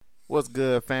What's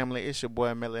good, family? It's your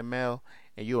boy Melly Mel,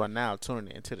 and you are now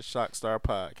tuning into the Shockstar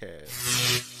Podcast.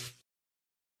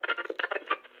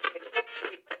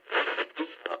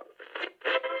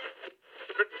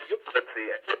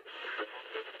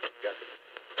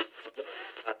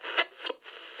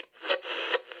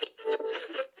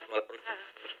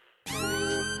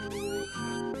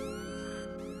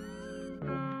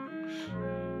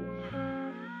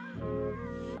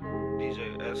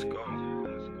 DJ Esco,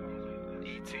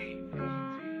 ET,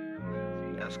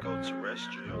 Esco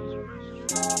Terrestrial.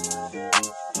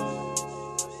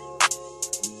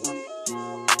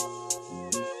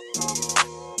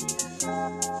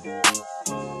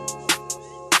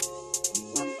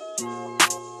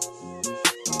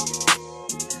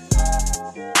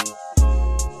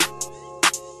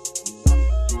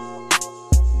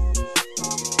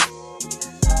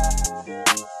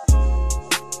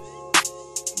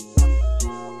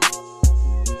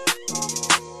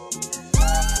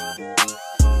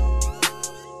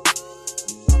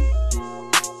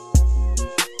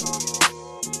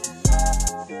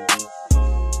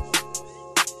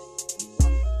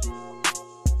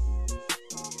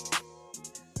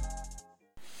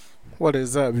 What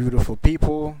is up, beautiful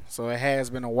people? So it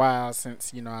has been a while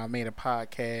since I made a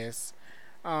podcast.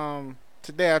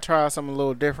 Today I tried something a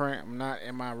little different. I'm not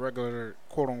in my regular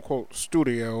quote unquote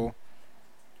studio,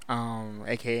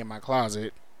 aka my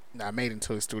closet. I made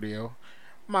into a studio.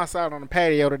 I'm outside on the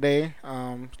patio today.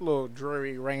 It's a little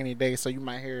dreary, rainy day, so you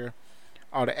might hear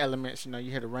all the elements. You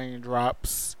hear the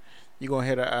raindrops. You're gonna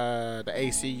hear the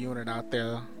AC unit out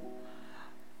there.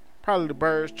 Probably the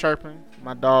birds chirping.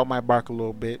 My dog might bark a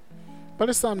little bit. But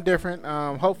it's something different.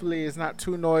 Hopefully it's not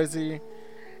too noisy.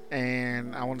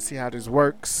 And I want to see how this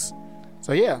works.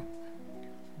 So yeah.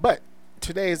 But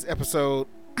today's episode,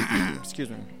 excuse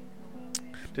me.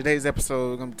 Today's episode,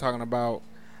 we're going to be talking about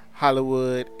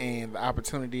Hollywood and the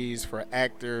opportunities for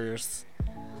actors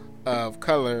of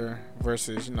color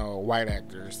versus, white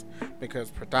actors.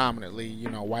 Because predominantly,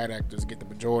 white actors get the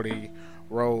majority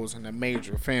roles in the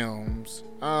major films.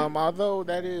 Although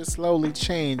that is slowly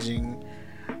changing.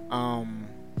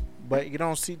 But you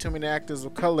don't see too many actors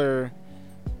of color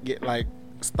get like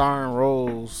starring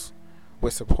roles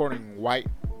with supporting white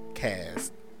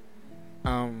cast.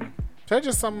 So that's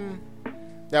just something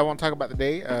that I want to talk about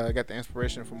today. I got the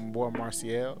inspiration from my boy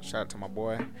Marciel. Shout out to my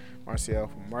boy Marciel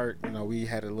from work. We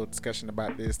had a little discussion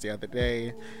about this the other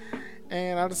day,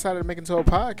 and I decided to make it into a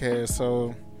podcast.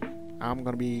 So I'm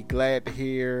gonna be glad to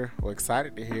hear, or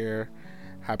excited to hear,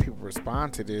 how people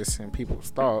respond to this and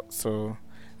people's thoughts. So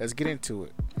let's get into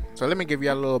it. So let me give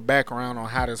you a little background on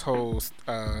how this whole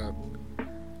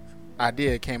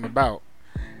idea came about.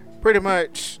 Pretty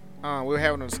much, we were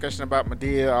having a discussion about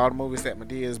Madea, all the movies that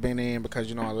Madea has been in,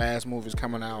 because our last movie is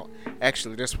coming out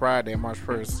actually this Friday, March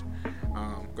 1st.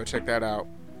 Go check that out.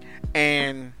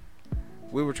 And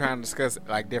we were trying to discuss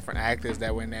like different actors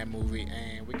that were in that movie,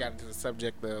 and we got into the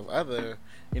subject of other,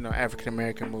 African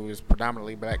American movies,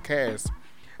 predominantly black cast.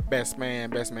 Best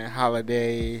Man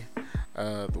Holiday,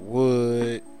 The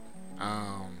Wood,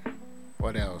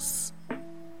 what else?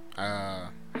 I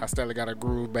Still Got a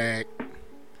Groove Back,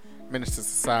 Minister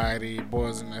Society,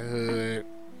 Boys in the Hood.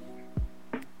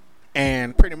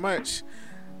 And pretty much,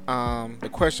 the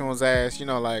question was asked,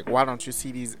 why don't you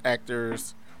see these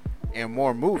actors in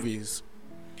more movies?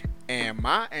 And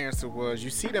my answer was, you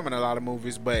see them in a lot of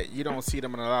movies, but you don't see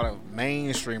them in a lot of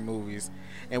mainstream movies.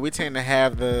 And we tend to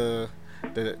have the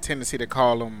tendency to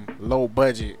call them low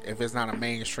budget if it's not a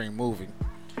mainstream movie,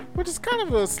 which is kind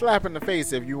of a slap in the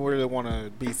face if you really want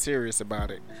to be serious about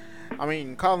it.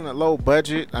 Calling it low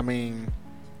budget,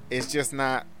 it's just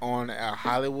not on a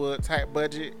Hollywood type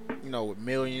budget, with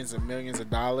millions and millions of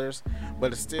dollars,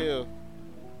 but it's still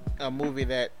a movie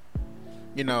that,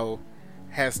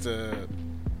 has to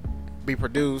be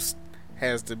produced,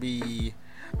 has to be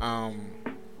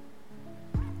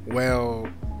well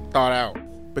thought out.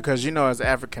 Because, as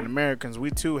African Americans, we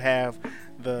too have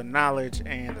the knowledge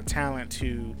and the talent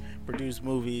to produce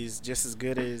movies just as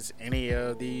good as any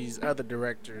of these other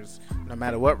directors, no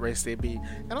matter what race they be.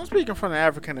 And I'm speaking from the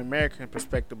African American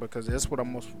perspective because that's what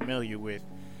I'm most familiar with.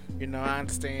 I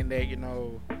understand that,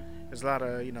 there's a lot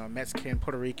of, Mexican,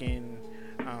 Puerto Rican,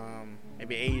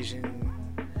 maybe Asian,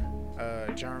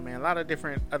 German, a lot of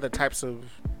different other types of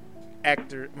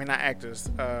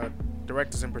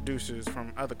directors and producers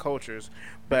from other cultures,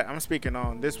 but I'm speaking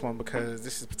on this one because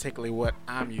this is particularly what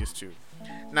I'm used to.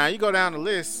 Now you go down the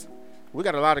list, we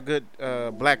got a lot of good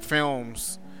black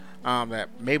films that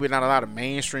maybe not a lot of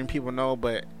mainstream people know,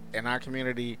 but in our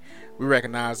community we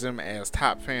recognize them as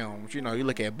top films. You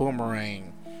look at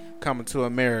Boomerang, Coming to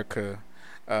America,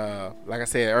 Like I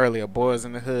said earlier, Boys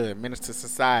in the Hood, Menace to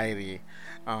Society,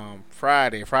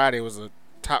 Friday was a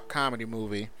top comedy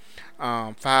movie.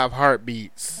 Five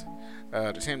Heartbeats,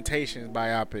 the Temptations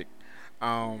biopic.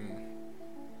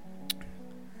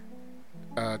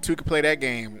 Two could play that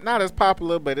game. Not as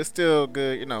popular, but it's still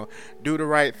good. Do the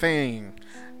Right Thing,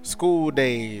 School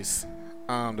Days.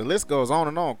 The list goes on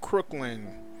and on.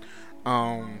 Crooklyn.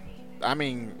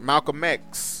 Malcolm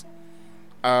X.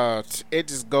 It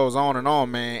just goes on and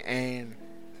on, man. And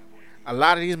a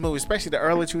lot of these movies, especially the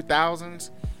early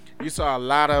 2000s, you saw a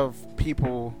lot of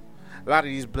people, a lot of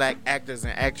these black actors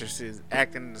and actresses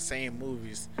acting in the same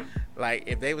movies. Like,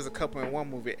 if they was a couple in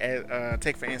one movie,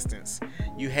 take for instance,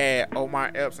 you had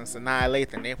Omar Epps and Sanaa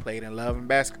Lathan. They played in Love and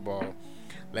Basketball.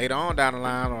 Later on down the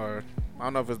line, or I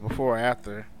don't know if it's before or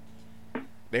after,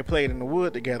 they played in The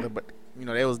Wood together, but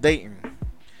they was dating.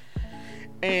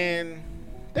 And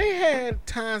they had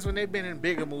times when they've been in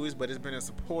bigger movies, but it's been in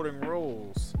supporting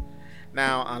roles.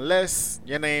 Now, unless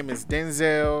your name is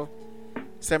Denzel,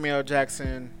 Samuel L.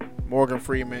 Jackson, Morgan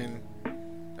Freeman,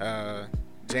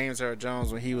 James Earl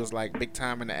Jones when he was like big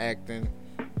time in the acting,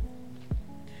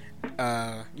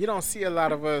 you don't see a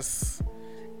lot of us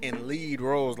in lead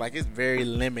roles. Like, it's very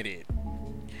limited.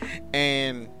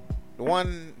 And the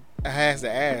one has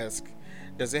to ask,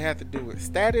 does it have to do with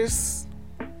status,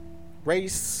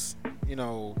 race,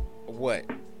 what?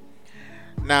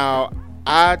 Now,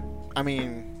 I'm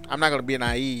not going to be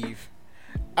naive.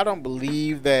 I don't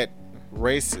believe that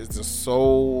race is the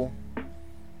sole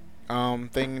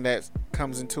thing that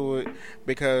comes into it,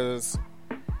 because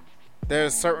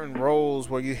there's certain roles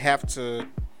where you have to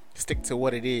stick to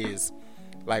what it is.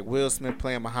 Like Will Smith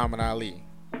playing Muhammad Ali.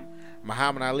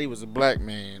 Muhammad Ali was a black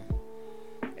man.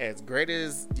 As great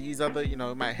as these other, you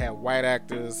might have white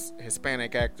actors,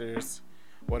 Hispanic actors,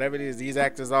 whatever it is these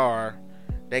actors are,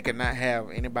 they cannot have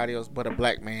anybody else but a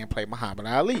black man play Muhammad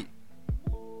Ali.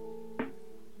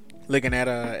 Looking at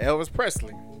Elvis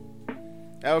Presley.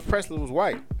 Elvis Presley was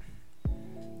white.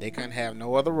 They couldn't have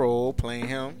no other role playing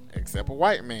him except a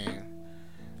white man.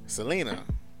 Selena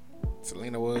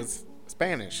was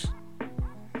Spanish.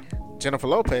 Jennifer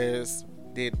Lopez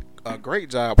did a great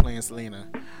job playing Selena.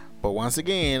 But once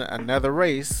again, another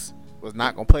race was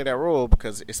not going to play that role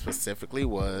because it specifically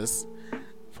was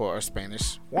for a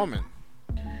Spanish woman.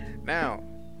 Now,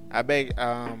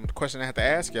 the question I have to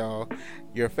ask y'all,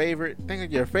 think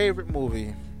of your favorite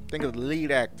movie. Think of the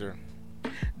lead actor.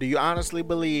 Do you honestly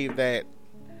believe that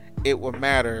it would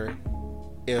matter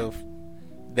if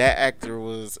that actor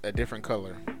was a different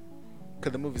color?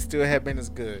 Could the movie still have been as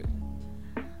good?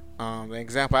 The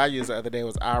example I used the other day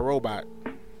was I, Robot.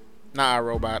 Not I,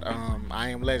 Robot, I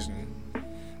Am Legend.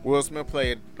 Will Smith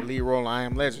played the lead role in I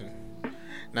Am Legend.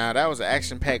 Now, that was an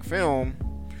action-packed film.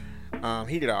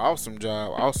 He did an awesome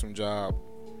job.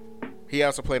 He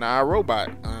also played in I,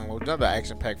 Robot, another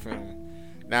action-packed film.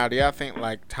 Now, do y'all think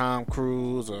like Tom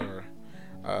Cruise or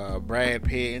Brad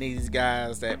Pitt, any of these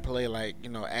guys that play like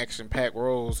action-packed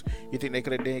roles, you think they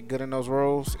could have did good in those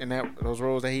roles, those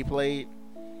roles that he played?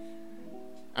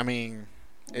 I mean,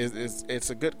 it's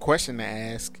a good question to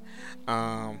ask.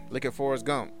 Look at Forrest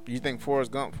Gump. Do you think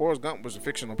Forrest Gump was a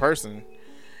fictional person?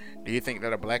 Do you think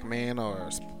that a black man or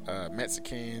a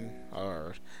Mexican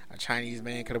or a Chinese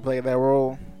man could have played that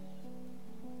role?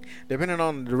 Depending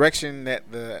on the direction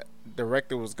that the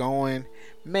director was going,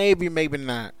 maybe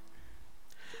not.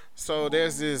 So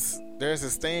there's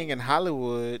this thing in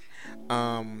Hollywood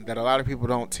that a lot of people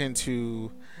don't tend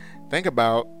to think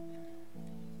about.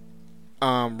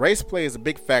 Race plays a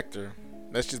big factor.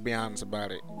 Let's just be honest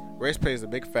about it. Race plays a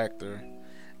big factor.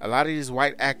 A lot of these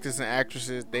white actors and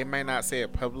actresses, they may not say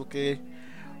it publicly,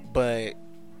 but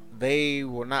they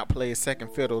will not play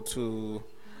second fiddle to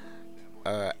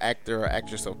an actor or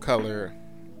actress of color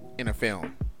in a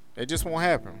film. It just won't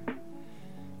happen.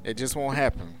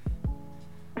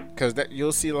 Because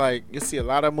you'll see a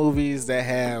lot of movies that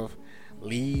have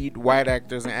lead white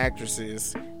actors and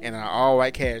actresses and an all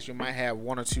white cast. You might have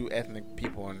one or two ethnic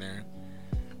people in there,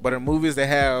 but in movies that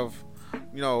have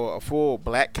a full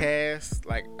black cast,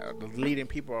 like the leading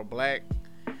people are black,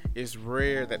 it's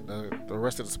rare that the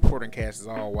rest of the supporting cast is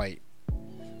all white.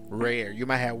 Rare. You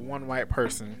might have one white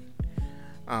person.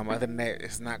 Other than that,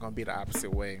 it's not going to be the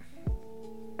opposite way.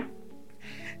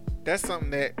 That's something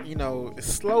that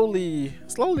slowly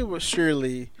but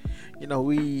surely,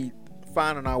 we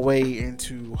finding our way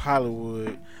into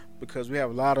Hollywood, because we have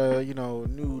a lot of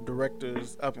new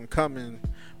directors, up and coming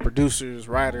producers,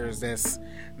 writers that's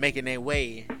making their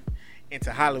way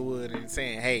into Hollywood and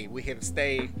saying, hey, we here to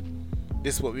stay,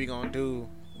 this is what we gonna do,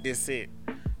 this it.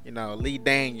 Lee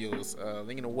Daniels,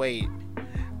 Lena Waithe,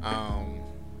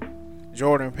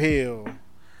 Jordan Peele,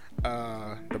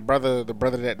 the brother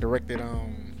that directed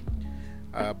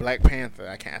Black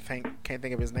Panther. Can't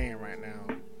think of his name right now.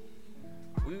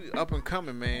 We up and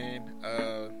coming, man.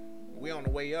 We on the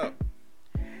way up,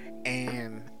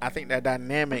 and I think that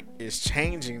dynamic is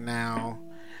changing now.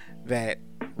 That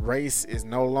race is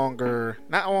no longer,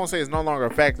 not I won't say it's no longer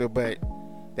a factor, but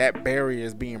that barrier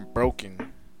is being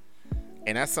broken,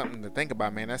 and that's something to think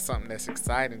about, man. That's something that's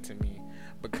exciting to me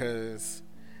because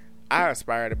I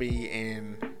aspire to be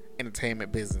in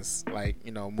entertainment business, like,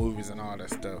 you know, movies and all that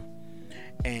stuff,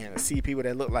 and see people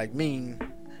that look like me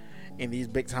in these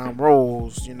big time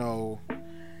roles, you know,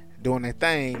 doing their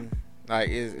thing, like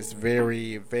it's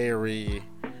very, very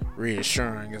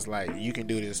reassuring. It's like you can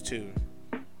do this too.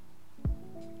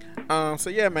 So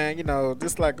yeah, man, you know,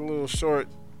 just like a little short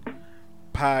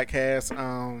podcast.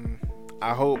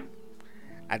 I hope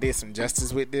I did some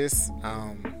justice with this.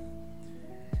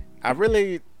 I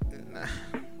really,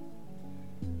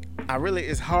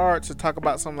 it's hard to talk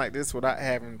about something like this without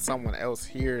having someone else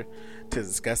here to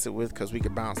discuss it with, because we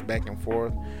could bounce back and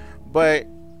forth. But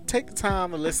take the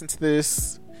time to listen to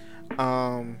this. You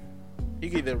can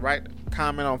either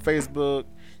comment on Facebook,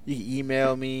 you can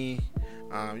email me,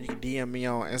 you can DM me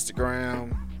on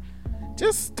Instagram.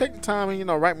 Just take the time and, you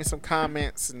know, write me some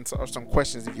comments and or some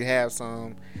questions if you have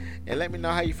some, and let me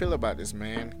know how you feel about this,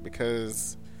 man,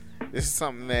 because this is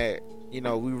something that, you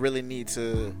know, we really need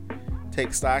to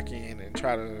take stock in and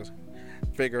try to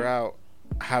figure out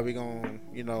how we gonna,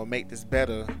 you know, make this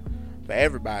better for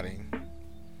everybody,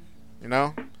 you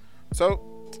know.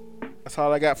 So that's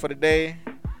all I got for today.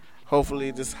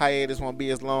 Hopefully this hiatus won't be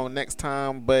as long next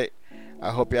time, but I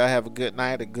hope y'all have a good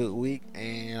night, a good week,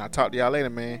 and I'll talk to y'all later,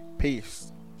 man.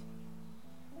 Peace.